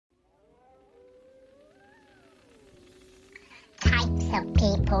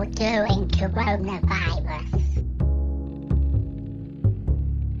people during coronavirus?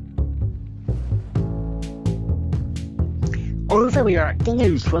 Overreacting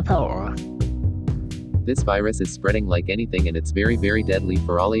news report. This virus is spreading like anything and it's very deadly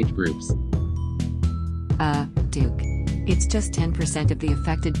for all age groups. Duke. It's just 10% of the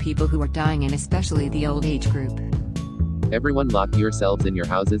affected people who are dying, and especially the old age group. Everyone lock yourselves in your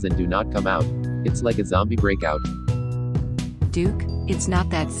houses and do not come out. It's like a zombie breakout. Duke, it's not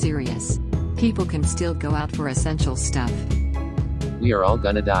that serious. People can still go out for essential stuff. We are all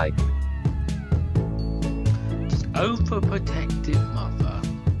gonna die. Overprotective mother.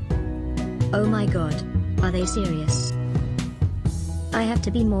 Oh my god, are they serious? I have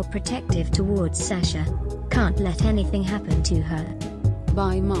to be more protective towards Sasha. Can't let anything happen to her.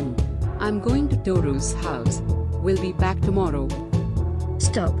 Bye mom. I'm going to Toru's house. We'll be back tomorrow.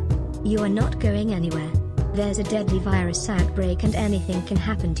 Stop. You are not going anywhere. There's a deadly virus outbreak and anything can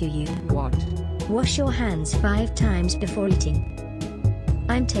happen to you. What? Wash your hands 5 times before eating.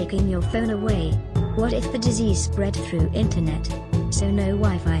 I'm taking your phone away. What if the disease spread through internet? So no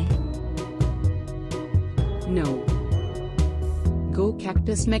Wi-Fi. No. Go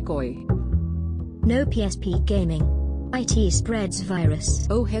Cactus McCoy. No PSP gaming. IT spreads virus.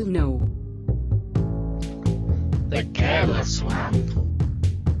 Oh hell no. The careless one.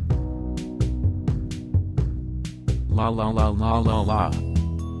 La la la la la la.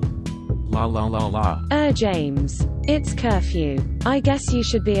 La la la la. James. It's curfew. I guess you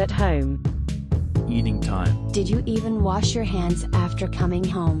should be at home. Eating time. Did you even wash your hands after coming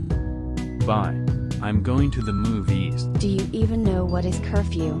home? Bye. I'm going to the movies. Do you even know what is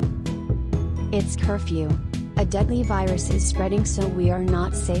curfew? It's curfew. A deadly virus is spreading, so we are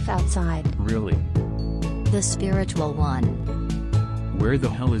not safe outside. Really? The spiritual one. Where the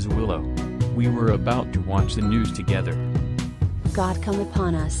hell is Willow? We were about to watch the news together. God come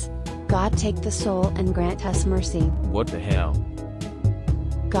upon us. God take the soul and grant us mercy. What the hell?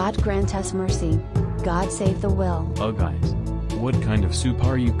 God grant us mercy. God save the will. Guys. What kind of soup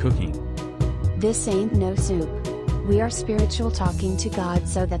are you cooking? This ain't no soup. We are spiritual talking to God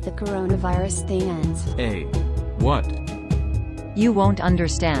so that the coronavirus thing ends. Hey. What? You won't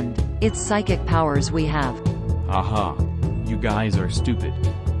understand. It's psychic powers we have. Haha. You guys are stupid.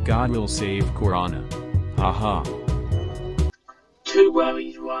 God will save Corona. Haha. Too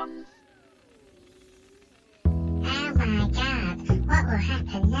worried one. Oh my god, what will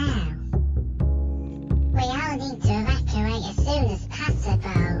happen now? We all need to evacuate as soon as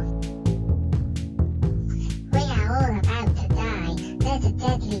possible. We are all about to die. There's a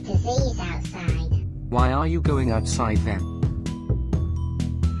deadly disease outside. Why are you going outside then?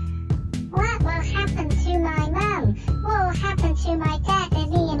 What will happen to my mum? What will happen to my dad and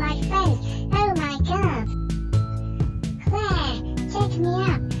me and my friends? Oh my god. Claire, take me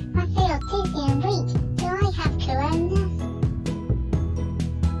up. I feel dizzy and weak. Do I have corona?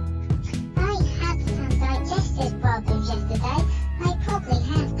 I had some digestive problems yesterday. I probably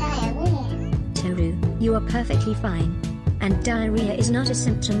have diarrhea. Toru, you are perfectly fine. And diarrhea is not a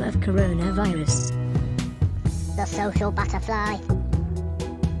symptom of coronavirus. The social butterfly.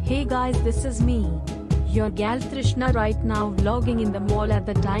 Hey guys, this is me. Your gal Trishna right now vlogging in the mall at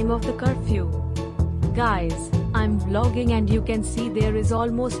the time of the curfew. Guys, I'm vlogging and you can see there is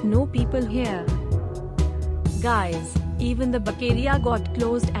almost no people here. Guys, even the bakeria got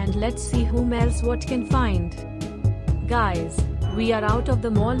closed, and let's see whom else what can find. Guys, we are out of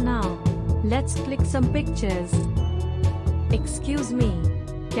the mall now. Let's click some pictures. Excuse me.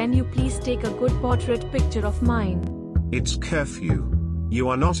 Can you please take a good portrait picture of mine? It's curfew. You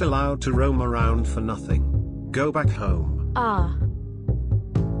are not allowed to roam around for nothing. Go back home. Ah,